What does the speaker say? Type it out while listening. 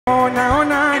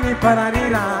Ona ni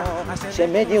pararira.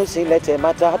 Shemeji usilete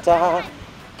matata,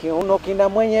 kiuno kina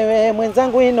mwenyewe,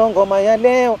 mwenzangu ino ngoma ya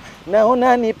leo.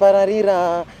 Naona ni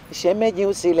pararira, shemeji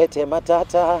usilete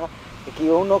matata,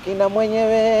 kiuno kina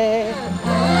mwenyewe.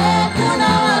 Kuna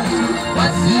watu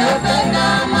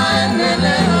wasiopenda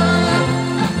maendeleo,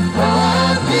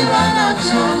 wakiwa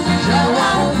nacho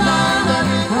shawauma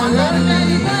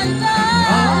wanamilipata,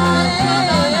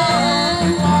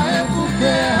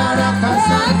 waepuke haraka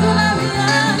sana.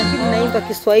 Lakini naimba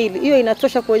Kiswahili, hiyo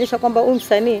inatosha kuonyesha kwamba huyu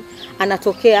msanii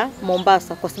anatokea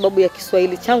Mombasa kwa sababu ya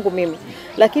Kiswahili changu mimi.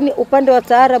 Lakini upande wa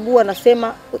taarabu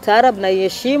wanasema taarabu na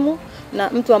iheshimu, na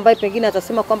mtu ambaye pengine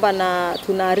atasema kwamba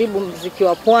tunaharibu muziki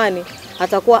wa pwani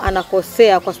atakuwa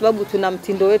anakosea, kwa sababu tuna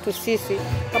mtindo wetu sisi.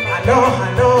 Halo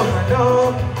halo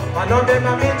halo,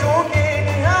 wanobeba mitungi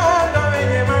ni hao ndo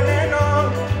wenye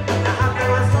maneno, na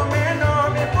hapa wasomeno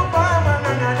mifupa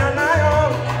manana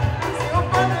nayo,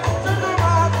 siupande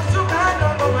kuchukua kushuka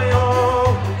ngoma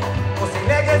yo,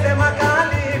 usilegeze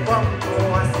makali kwa mtu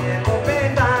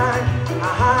asiyekupenda.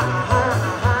 Aha aha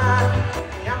aha,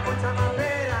 yako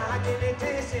tamapera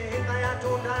hajilitishi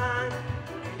itayatunda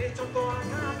ilichotoa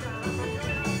nana.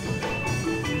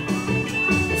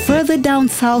 Further down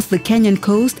south the Kenyan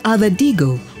coast are the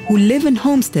Digo, who live in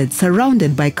homesteads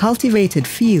surrounded by cultivated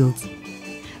fields.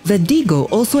 The Digo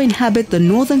also inhabit the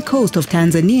northern coast of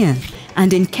Tanzania,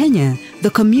 and in Kenya, the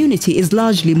community is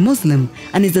largely Muslim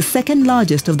and is the second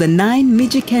largest of the 9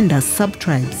 Mijikenda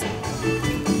sub-tribes.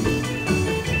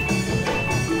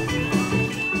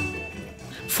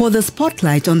 For the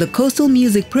spotlight on the coastal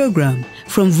music program,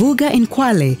 from Vuga in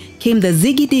Kwale came the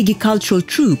Ziggy Diggy cultural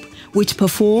troupe, which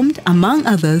performed, among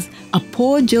others, A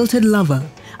Poor Jilted Lover,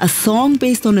 a song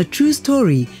based on a true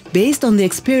story based on the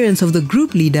experience of the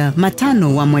group leader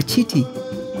Matano wa Mwachiti.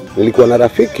 Nilikuwa na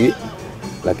rafiki,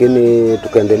 lakini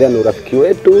tukaendelea na urafiki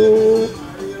wetu,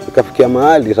 ikafikia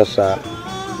mahali sasa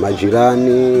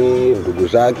majirani, ndugu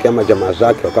zake ama jamaa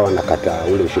zake wakawa wanakataa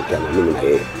ule ushirikiano mimi na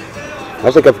yeye.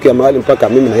 Sasa ikafikia mahali mpaka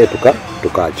mimi na yeye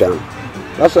tukaachana.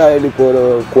 Sasa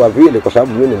ilipokuwa vile, kwa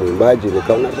sababu mimi ni mwimbaji,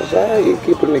 nikaona sasa hii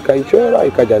kitu nikaichora,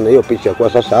 ikaja na hiyo picha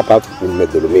kwa sasa hapa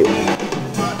nimedhulumiwa.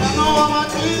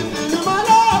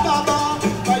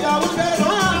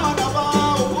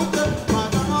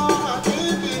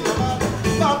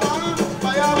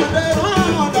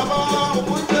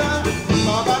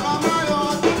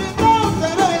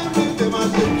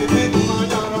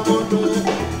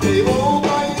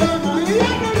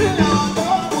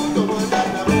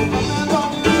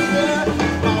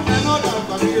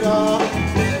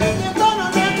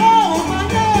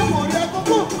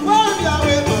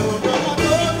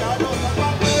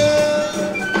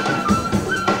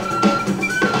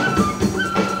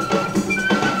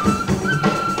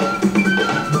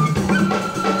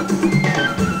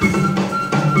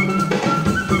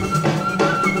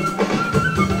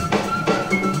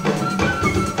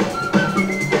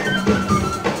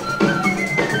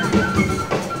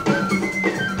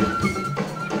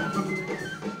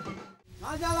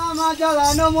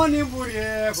 Majala no moni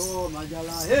buriego,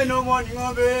 majala he no moni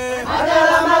ngombe.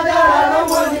 Majala no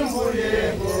moni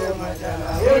buriego,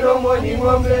 majala he no moni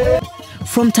ngombe.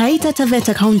 From Taita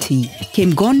Taveta County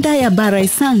came Gonda ya Bara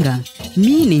Isanga,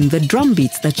 meaning the drum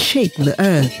beats that shake the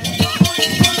earth.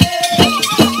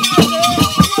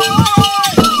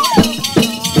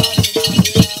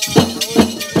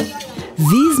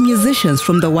 These musicians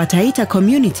from the Wataita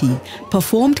community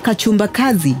performed Kachumba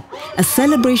Kazi, a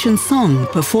celebration song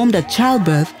performed at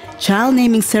childbirth, child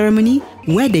naming ceremony,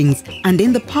 weddings, and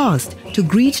in the past to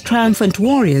greet triumphant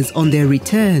warriors on their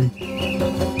return.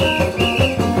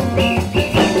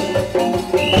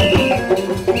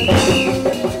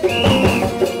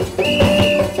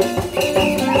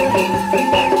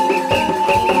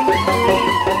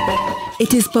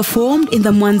 It is performed in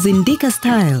the Mwanzindika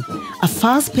style, a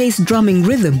fast-paced drumming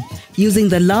rhythm using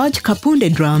the large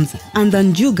kapunde drums and the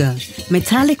njuga,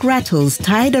 metallic rattles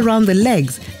tied around the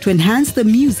legs to enhance the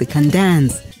music and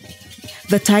dance.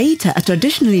 The Taita are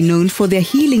traditionally known for their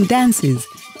healing dances,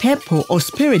 pepo or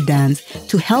spirit dance,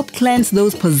 to help cleanse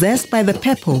those possessed by the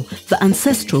pepo, the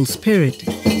ancestral spirit.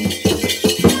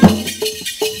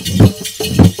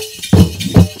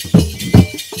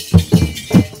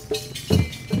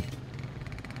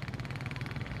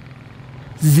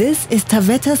 This is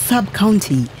Taveta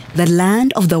Sub-County, the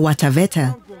land of the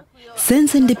Wataveta.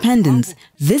 Since independence,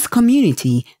 this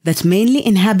community that mainly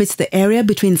inhabits the area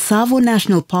between Tsavo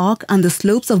National Park and the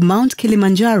slopes of Mount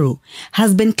Kilimanjaro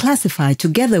has been classified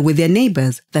together with their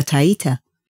neighbors, the Taita.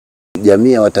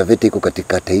 Jamii ya Wataveta iko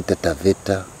katika Taita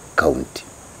Taveta County.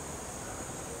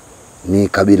 Ni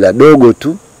kabila dogo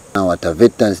tu Na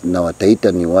Wataveta na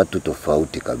Wataita ni watu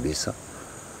tofauti kabisa.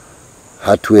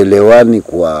 Hatuelewani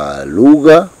kwa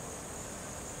lugha,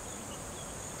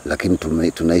 lakini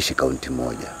tunaishi kaunti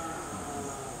moja.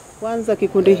 Kwanza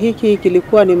kikundi hiki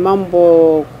kilikuwa ni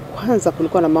kwanza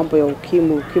kulikuwa na mambo ya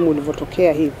ukimwi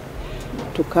ulivyotokea hivi.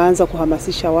 Tukaanza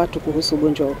kuhamasisha watu kuhusu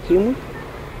ugonjwa wa ukimwi.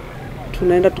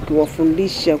 Tunaenda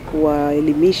tukiwafundisha,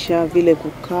 kuwaelimisha vile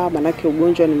kukaa, manake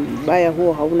ugonjwa ni mbaya,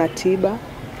 huo hauna tiba.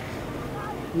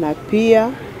 Na pia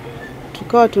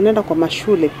tukawa tunaenda kwa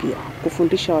mashule pia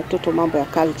kufundisha watoto mambo ya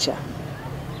culture,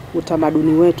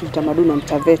 utamaduni wetu, utamaduni wa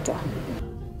Mtaveta.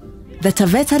 The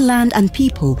Taveta land and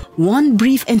people won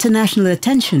brief international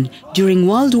attention during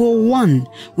World War I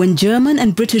when German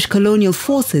and British colonial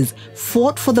forces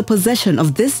fought for the possession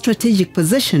of this strategic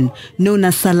position known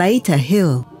as Salaita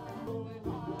Hill.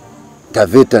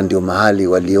 Taveta ndio mahali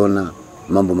waliona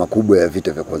mambo makubwa ya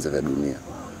vita vya kwanza vya dunia.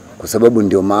 Kwa sababu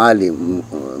ndio mahali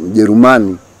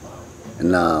Mjerumani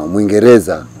na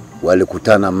Mwingereza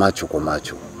walikutana macho kwa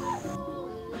macho.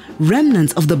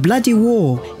 Remnants of the bloody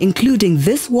war, including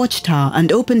this watchtower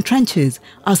and open trenches,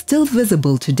 are still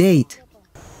visible to date.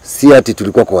 Si ati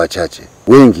tulikuwa kwa wachache.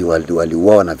 Wengi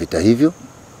waliuawa na vita hivyo.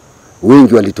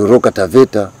 Wengi walitoroka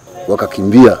Taveta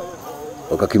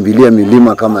wakakimbilia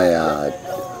milima kama ya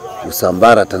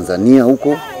Usambara Tanzania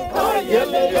huko.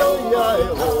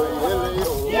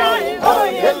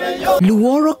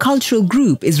 Luoro Cultural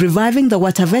Group is reviving the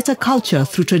Wataveta culture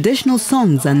through traditional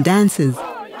songs and dances.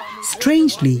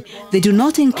 Strangely, they do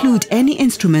not include any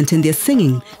instrument in their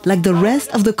singing like the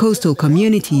rest of the coastal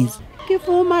communities.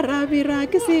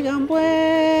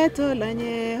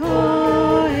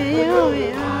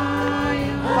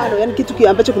 Yani kitu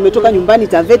ambacho kimetoka nyumbani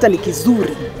Taveta ni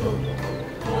kizuri.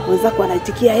 Wenzako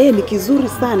wanaitikia ni kizuri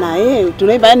sana,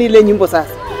 tunaimba yani ile nyimbo sasa.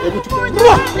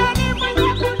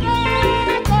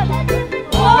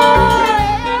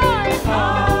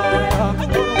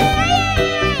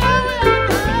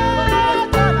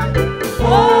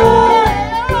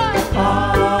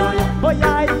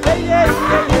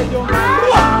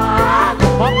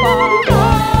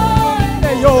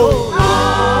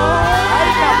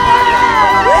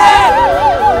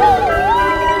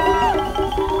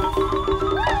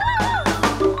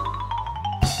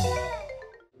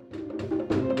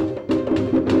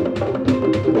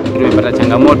 Tumepata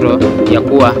changamoto ya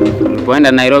kuwa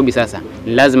tulipoenda Nairobi sasa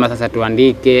lazima sasa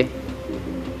tuandike,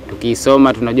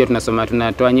 tukisoma tunajua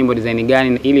tunatoa nyimbo design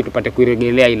gani ili tupate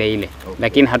kuirejelea ile,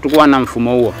 lakini hatukuwa na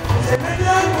mfumo huo.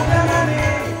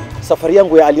 Safari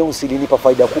yangu ya Alliance ilinipa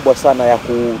faida kubwa sana ya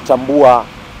kutambua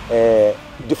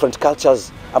different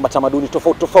cultures ama tamaduni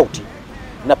tofauti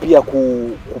na pia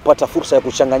kupata fursa ya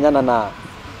kuchanganyana na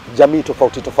jamii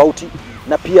tofauti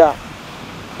na pia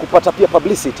kupata pia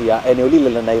publicity ya eneo lile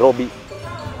la Nairobi.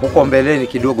 Huko mbeleni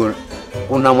kidogo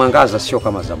kuna mwangaza, sio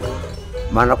kama zamani.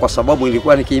 Maana kwa sababu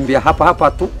ilikuwa nikiimbia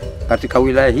hapa tu katika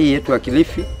wilaya hii yetu ya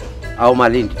Kilifi au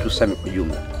Malindi tuseme kwa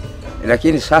jumla.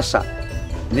 Lakini sasa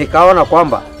nikaona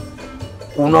kwamba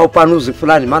kuna upanuzi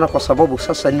fulani, maana kwa sababu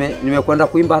sasa nimekwenda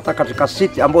kuimba hata katika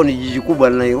city ambayo ni jiji kubwa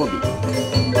la Nairobi.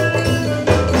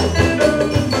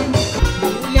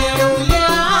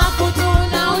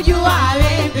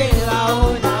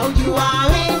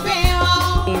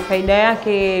 Faida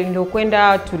yake ndio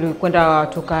tulikwenda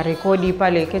tukarekodi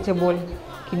pale Ketable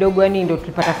kidogo, yani ndio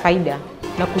tulipata faida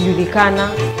na kujulikana.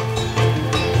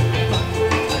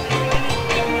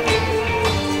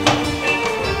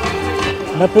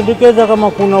 Napendekeza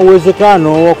kama kuna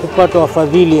uwezekano wa kupata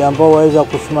wafadhili ambao waweza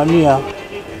kusimamia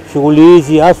shughuli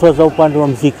hizi haswa za upande wa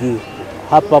muziki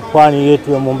hapa pwani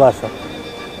yetu ya Mombasa,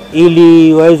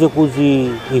 ili waweze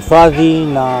kuzihifadhi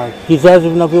na kizazi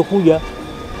vinavyokuja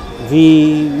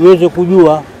viweze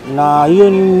kujua, na hiyo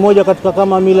ni mmoja katika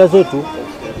kama mila zetu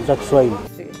za Kiswahili.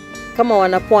 Kama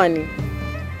wanapwani,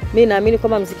 mimi naamini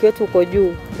kama muziki wetu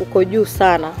uko juu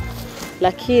sana,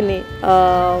 lakini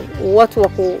watu wa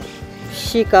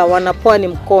kushika wanapwani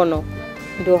mkono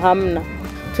ndio hamna.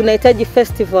 Tunahitaji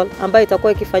festival ambayo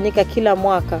itakuwa ikifanyika kila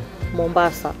mwaka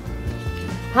Mombasa.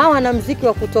 Hawa wanamuziki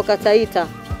wa kutoka Taita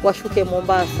washuke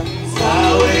Mombasa.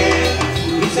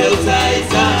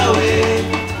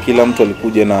 Kila mtu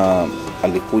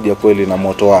alikuja kweli na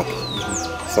moto wake.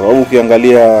 Sababu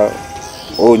ukiangalia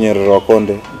Nyerere wa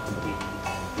Konde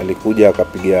alikuja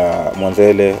akapiga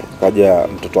Mwanzele, kaja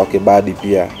mtoto wake Badi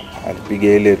pia alipiga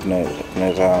ile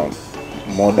tunaita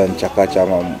modern chakacha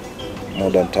ama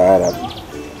modern taarab.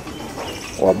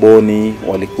 Waboni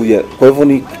walikuja. Kwa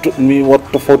hivyo ni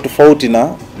watu tofauti na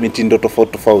mitindo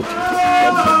tofauti.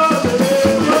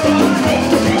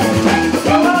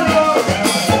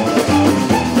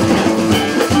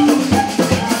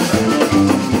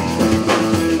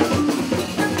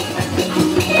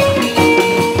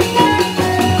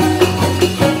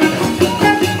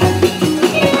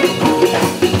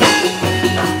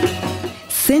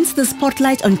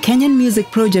 Spotlight on Kenyan Music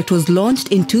project was launched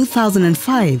in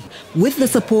 2005 with the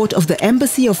support of the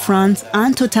Embassy of France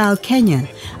and Total Kenya,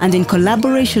 and in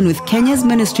collaboration with Kenya's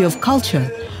Ministry of Culture.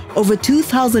 Over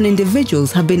 2,000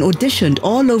 individuals have been auditioned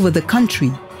all over the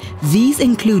country. These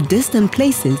include distant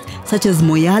places such as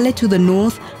Moyale to the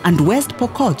north and West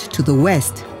Pokot to the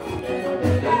west.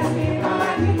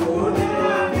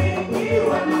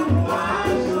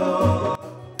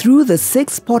 Through the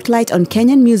 6 Spotlight on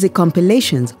Kenyan Music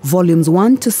compilations, volumes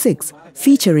 1 to 6,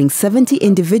 featuring 70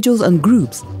 individuals and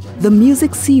groups, the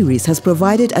music series has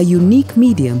provided a unique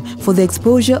medium for the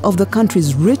exposure of the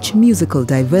country's rich musical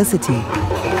diversity.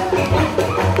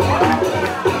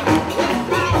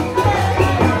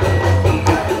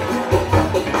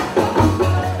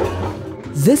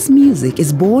 This music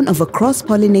is born of a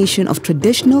cross-pollination of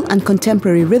traditional and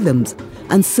contemporary rhythms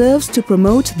and serves to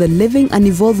promote the living and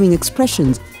evolving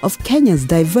expressions of Kenya's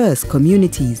diverse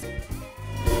communities.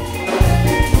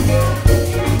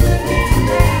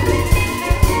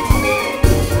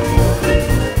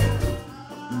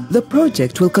 The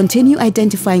project will continue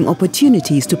identifying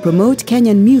opportunities to promote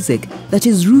Kenyan music that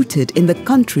is rooted in the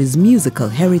country's musical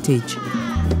heritage.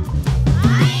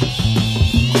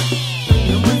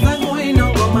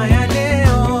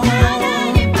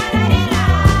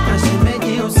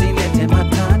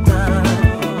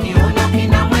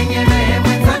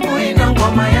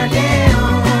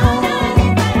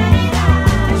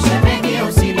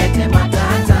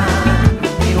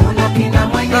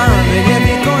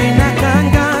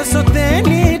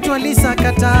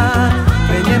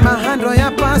 Penye mahando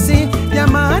ya pasi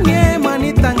jamani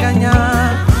mwanitanganya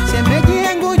shemeji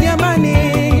yangu jamani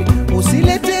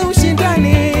usilete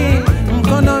ushindani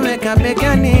mkono weka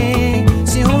begani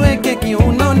si uweke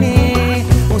kiunoni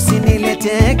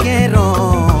usinilete kero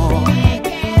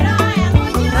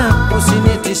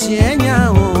usinitishie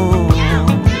nyao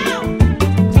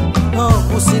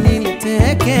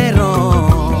usinilete kero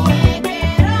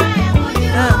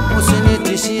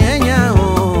usinitishie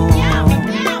nyao.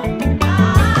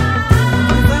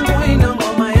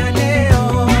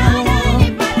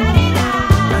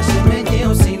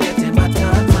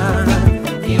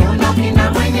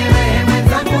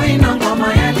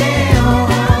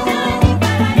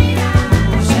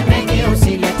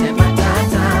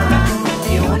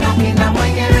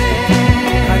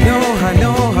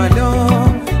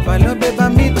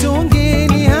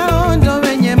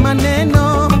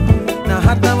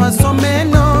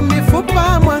 Someno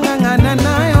mifupa mwangangana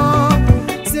nayo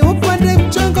si upande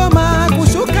mchongoma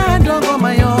kushuka ndogo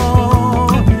mayo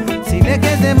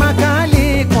silekeze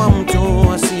makali kwa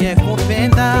mtu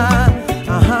asiyekupenda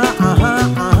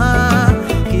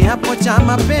kiapo cha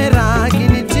mapera